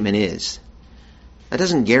doctrinal statement is, that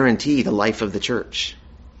doesn't guarantee the life of the church.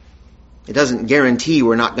 It doesn't guarantee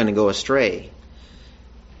we're not going to go astray.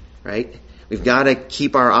 Right? We've got to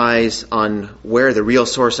keep our eyes on where the real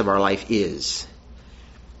source of our life is.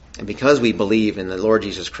 And because we believe in the Lord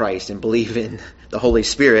Jesus Christ and believe in the Holy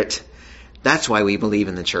Spirit, that's why we believe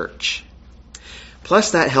in the church.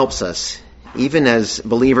 Plus, that helps us even as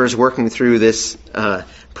believers working through this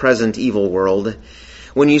present evil world,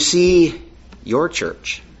 when you see your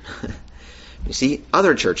church, you see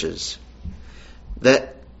other churches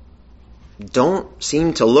that don't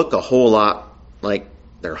seem to look a whole lot like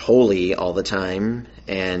they're holy all the time,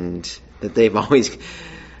 and that they've always...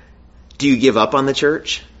 Do you give up on the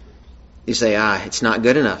church? You say, it's not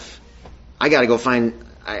good enough. I got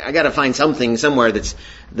to find something somewhere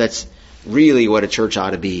that's really what a church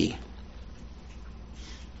ought to be.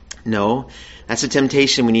 No, that's a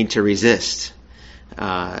temptation we need to resist,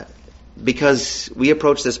 because we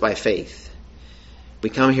approach this by faith. We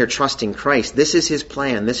come here trusting Christ. This is His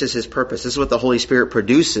plan. This is His purpose. This is what the Holy Spirit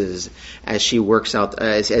produces as He works out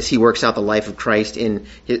the life of Christ in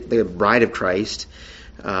the bride of Christ,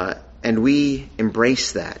 and we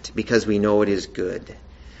embrace that because we know it is good.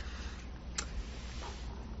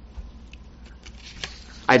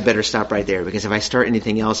 I'd better stop right there, because if I start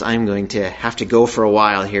anything else, I'm going to have to go for a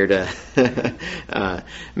while here to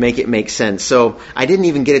make it make sense. So I didn't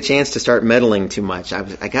even get a chance to start meddling too much.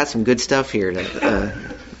 I got some good stuff here,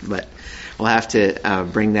 but we'll have to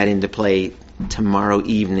bring that into play tomorrow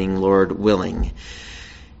evening, Lord willing.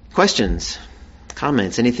 Questions,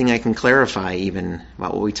 comments, anything I can clarify even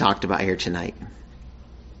about what we talked about here tonight?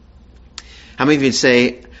 How many of you would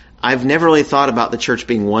say, I've never really thought about the church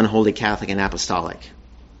being one holy, Catholic, and apostolic?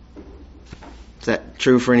 Is that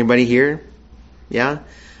true for anybody here? Yeah?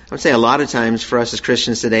 I would say a lot of times for us as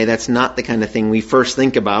Christians today, that's not the kind of thing we first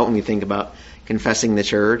think about when we think about confessing the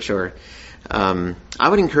church. Or I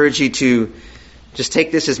would encourage you to just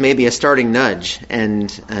take this as maybe a starting nudge and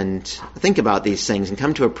think about these things and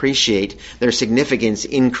come to appreciate their significance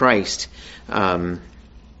in Christ, and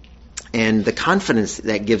the confidence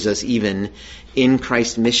that gives us even in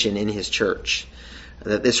Christ's mission in His church.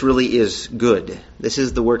 That this really is good. This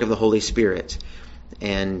is the work of the Holy Spirit.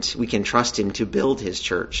 And we can trust Him to build His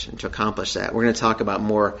church and to accomplish that. We're going to talk about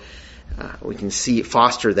more, we can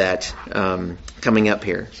foster that coming up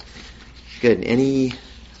here. Good. Any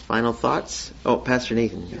final thoughts? Oh, Pastor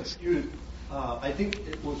Nathan. Yes. I think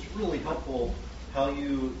it was really helpful how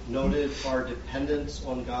you noted our dependence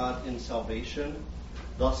on God in salvation,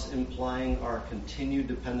 thus implying our continued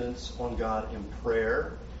dependence on God in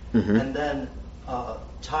prayer. Mm-hmm. And then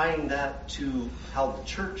tying that to how the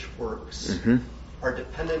church works, mm-hmm. our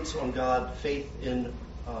dependence on God, faith in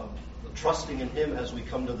trusting in Him as we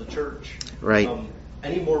come to the church. Right.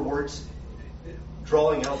 Any more words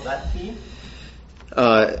drawing out that theme?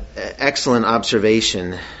 Excellent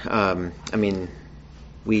observation.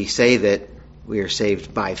 We say that we are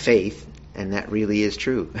saved by faith, and that really is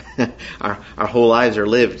true. Our whole lives are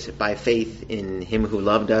lived by faith in Him who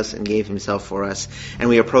loved us and gave Himself for us. And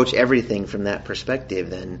we approach everything from that perspective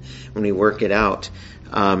then when we work it out,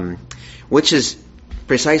 which is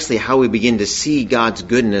precisely how we begin to see God's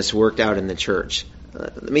goodness worked out in the church.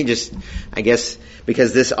 Let me just, I guess,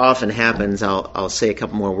 because this often happens, I'll say a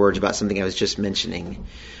couple more words about something I was just mentioning.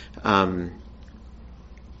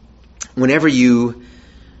 Whenever you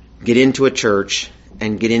get into a church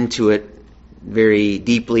and get into it very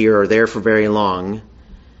deeply or are there for very long,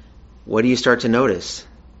 what do you start to notice?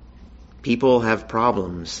 People have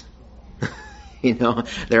problems.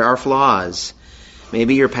 There are flaws.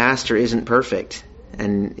 Maybe your pastor isn't perfect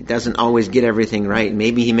and doesn't always get everything right.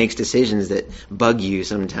 Maybe he makes decisions that bug you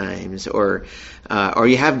sometimes, or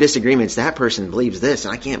you have disagreements. That person believes this,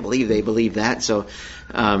 and I can't believe they believe that. So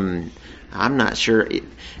I'm not sure.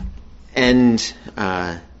 And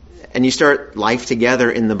you start life together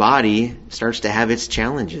in the body starts to have its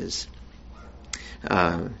challenges.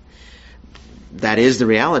 That is the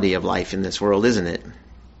reality of life in this world, isn't it?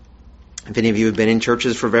 If any of you have been in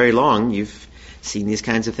churches for very long, you've seen these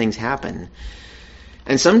kinds of things happen.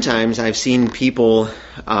 And sometimes I've seen people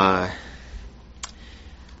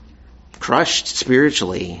crushed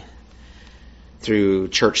spiritually through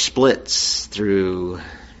church splits, through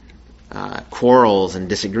quarrels and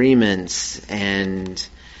disagreements, and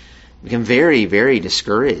become very, very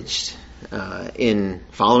discouraged in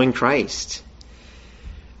following Christ.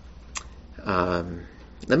 Let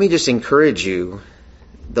me just encourage you,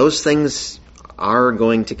 those things are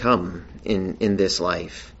going to come in this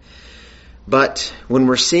life. But when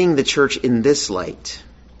we're seeing the church in this light,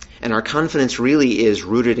 and our confidence really is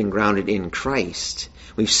rooted and grounded in Christ,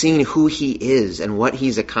 we've seen who He is and what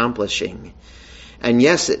He's accomplishing. And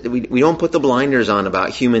yes, we don't put the blinders on about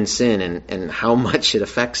human sin and how much it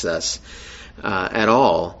affects us at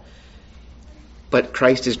all. But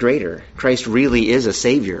Christ is greater. Christ really is a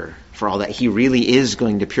Savior for all that. He really is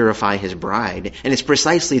going to purify His bride. And it's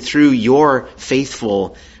precisely through your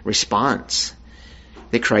faithful response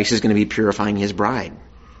that Christ is going to be purifying His bride.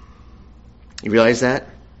 You realize that?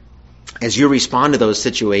 As you respond to those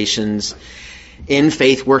situations in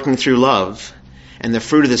faith, working through love, and the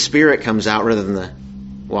fruit of the Spirit comes out rather than the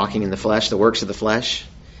walking in the flesh, the works of the flesh,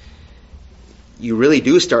 you really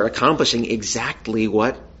do start accomplishing exactly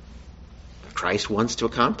what Christ wants to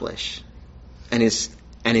accomplish. And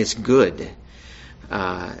it's good.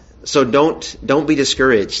 So don't be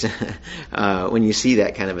discouraged when you see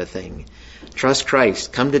that kind of a thing. Trust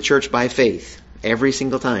Christ. Come to church by faith. Every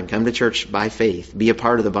single time. Come to church by faith. Be a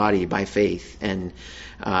part of the body by faith. And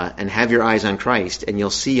have your eyes on Christ. And you'll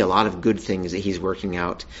see a lot of good things that He's working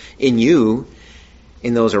out in you,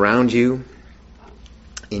 in those around you,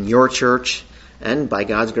 in your church, and by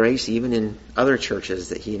God's grace, even in other churches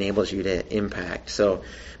that He enables you to impact. So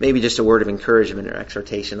maybe just a word of encouragement or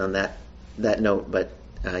exhortation on that note. But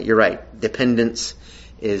you're right. Dependence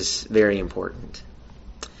is very important.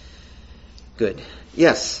 Good.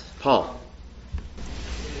 Yes, Paul.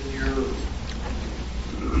 And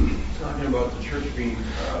you're talking about the church being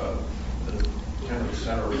kind of the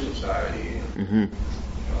center of society and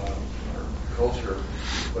our culture,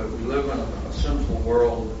 but we live in a sinful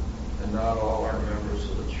world, and not all are members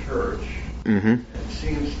of the church. It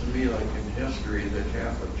seems to me like in history the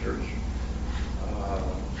Catholic Church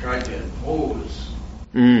tried to impose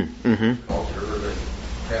culture. The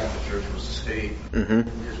Catholic Church was the state.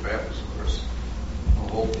 Years Baptists, of course,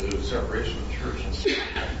 hold the separation of church and state.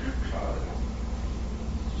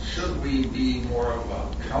 Should we be more of a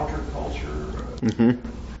counterculture?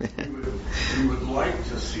 We would like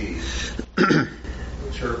to see the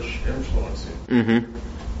church influencing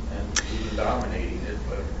and even dominating it,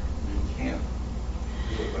 but we can't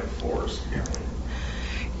do it by force, can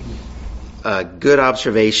we? Good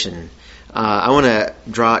observation. I want to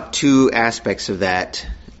draw two aspects of that.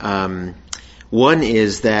 One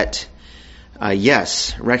is that,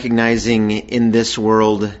 yes, recognizing in this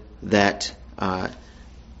world that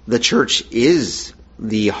the church is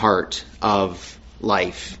the heart of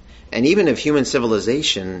life, and even of human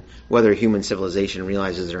civilization, whether human civilization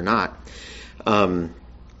realizes it or not,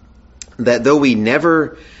 that though we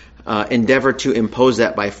never endeavor to impose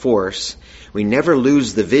that by force, we never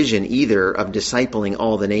lose the vision either of discipling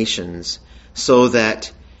all the nations, so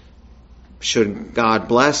that should God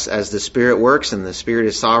bless as the Spirit works, and the Spirit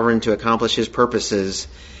is sovereign to accomplish His purposes,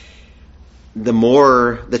 the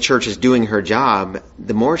more the church is doing her job,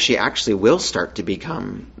 the more she actually will start to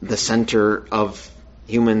become the center of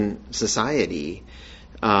human society.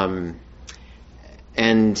 And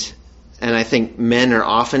I think men are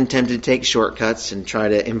often tempted to take shortcuts and try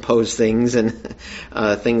to impose things and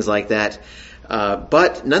things like that.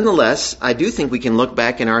 But nonetheless, I do think we can look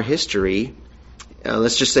back in our history,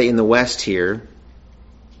 let's just say in the West here,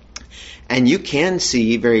 and you can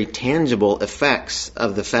see very tangible effects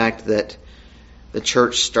of the fact that the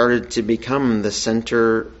church started to become the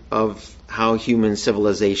center of how human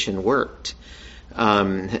civilization worked.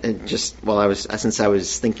 Since I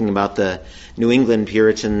was thinking about the New England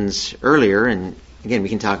Puritans earlier, and again, we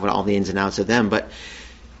can talk about all the ins and outs of them, but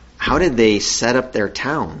how did they set up their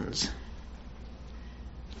towns?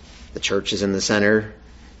 The church is in the center.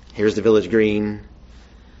 Here's the village green.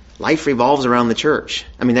 Life revolves around the church.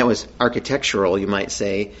 I mean, that was architectural, you might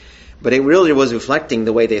say, but it really was reflecting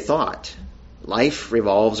the way they thought. Life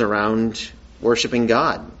revolves around worshiping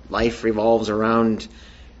God. Life revolves around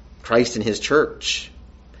Christ and His church.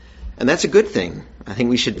 And that's a good thing. I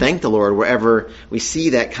think we should thank the Lord wherever we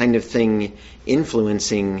see that kind of thing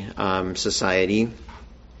influencing society,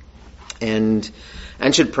 and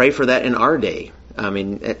should pray for that in our day. I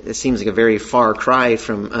mean, it seems like a very far cry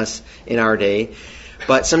from us in our day,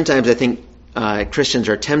 but sometimes I think Christians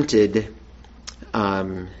are tempted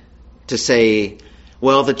to say,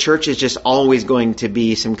 well, the church is just always going to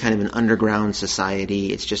be some kind of an underground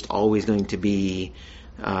society. It's just always going to be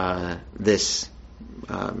this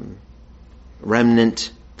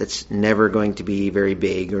remnant that's never going to be very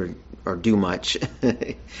big or do much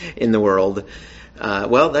in the world.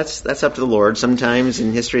 Well, that's up to the Lord. Sometimes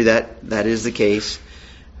in history that is the case.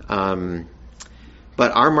 But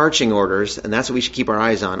our marching orders, and that's what we should keep our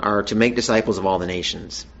eyes on, are to make disciples of all the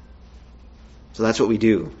nations. So that's what we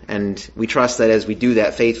do. And we trust that as we do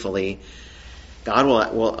that faithfully, God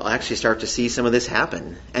will actually start to see some of this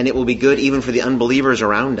happen. And it will be good even for the unbelievers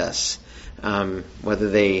around us, whether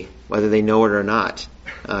they know it or not.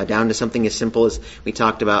 Down to something as simple as we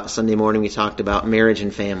talked about Sunday morning, we talked about marriage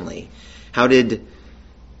and family. How did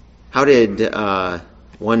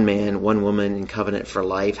one man, one woman in covenant for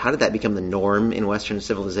life, how did that become the norm in Western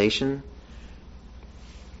civilization?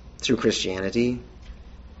 Through Christianity.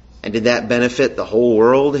 And did that benefit the whole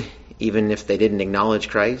world, even if they didn't acknowledge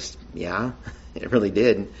Christ? Yeah, it really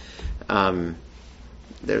did.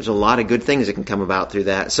 there's a lot of good things that can come about through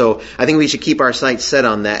that. So I think we should keep our sights set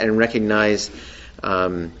on that and recognize,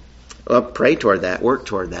 pray toward that, work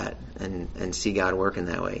toward that, and see God work in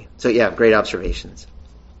that way. So yeah, great observations.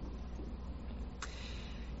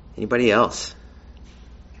 Anybody else?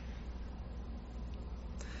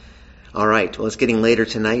 All right, well, it's getting later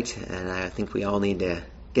tonight, and I think we all need to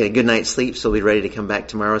get a good night's sleep so we'll be ready to come back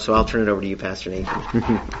tomorrow. So I'll turn it over to you, Pastor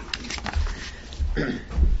Nathan.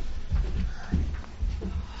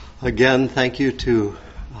 Again, thank you to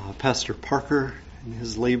Pastor Parker and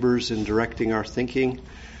his labors in directing our thinking.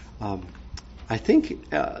 I think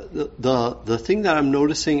the thing that I'm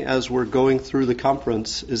noticing as we're going through the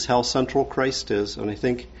conference is how central Christ is, and I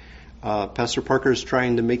think Pastor Parker is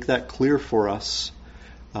trying to make that clear for us.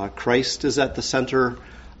 Christ is at the center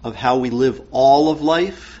of how we live all of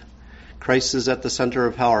life. Christ is at the center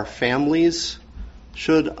of how our families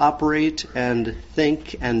should operate and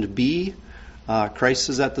think and be. Christ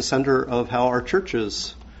is at the center of how our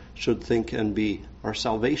churches should think and be, our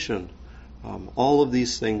salvation. All of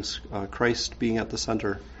these things, Christ being at the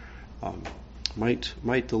center,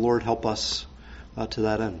 might the Lord help us to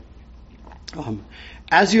that end.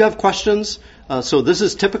 As you have questions, so this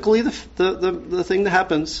is typically the thing that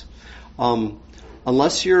happens.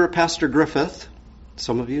 Unless you're Pastor Griffith,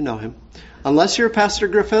 some of you know him. Unless you're Pastor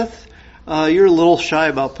Griffith, you're a little shy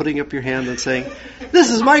about putting up your hand and saying,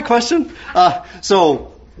 "This is my question."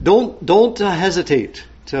 So don't hesitate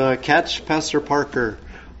to catch Pastor Parker,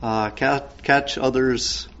 catch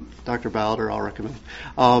others, Dr. Bowder, I'll recommend.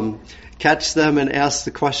 Catch them and ask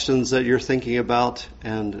the questions that you're thinking about,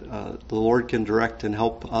 and the Lord can direct and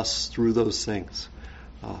help us through those things.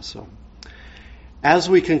 So, as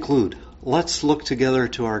we conclude, let's look together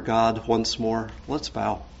to our God once more. Let's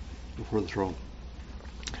bow before the throne.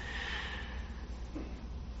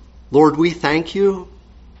 Lord, we thank you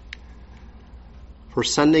for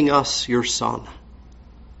sending us your Son.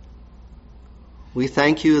 We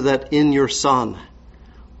thank you that in your Son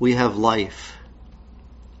we have life.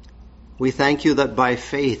 We thank you that by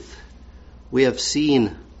faith we have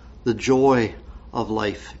seen the joy of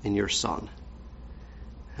life in your Son.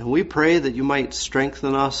 And we pray that you might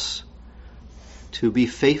strengthen us to be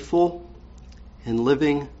faithful in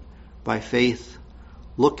living by faith,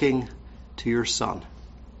 looking to your Son.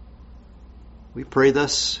 We pray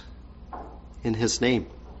this in his name.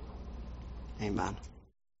 Amen.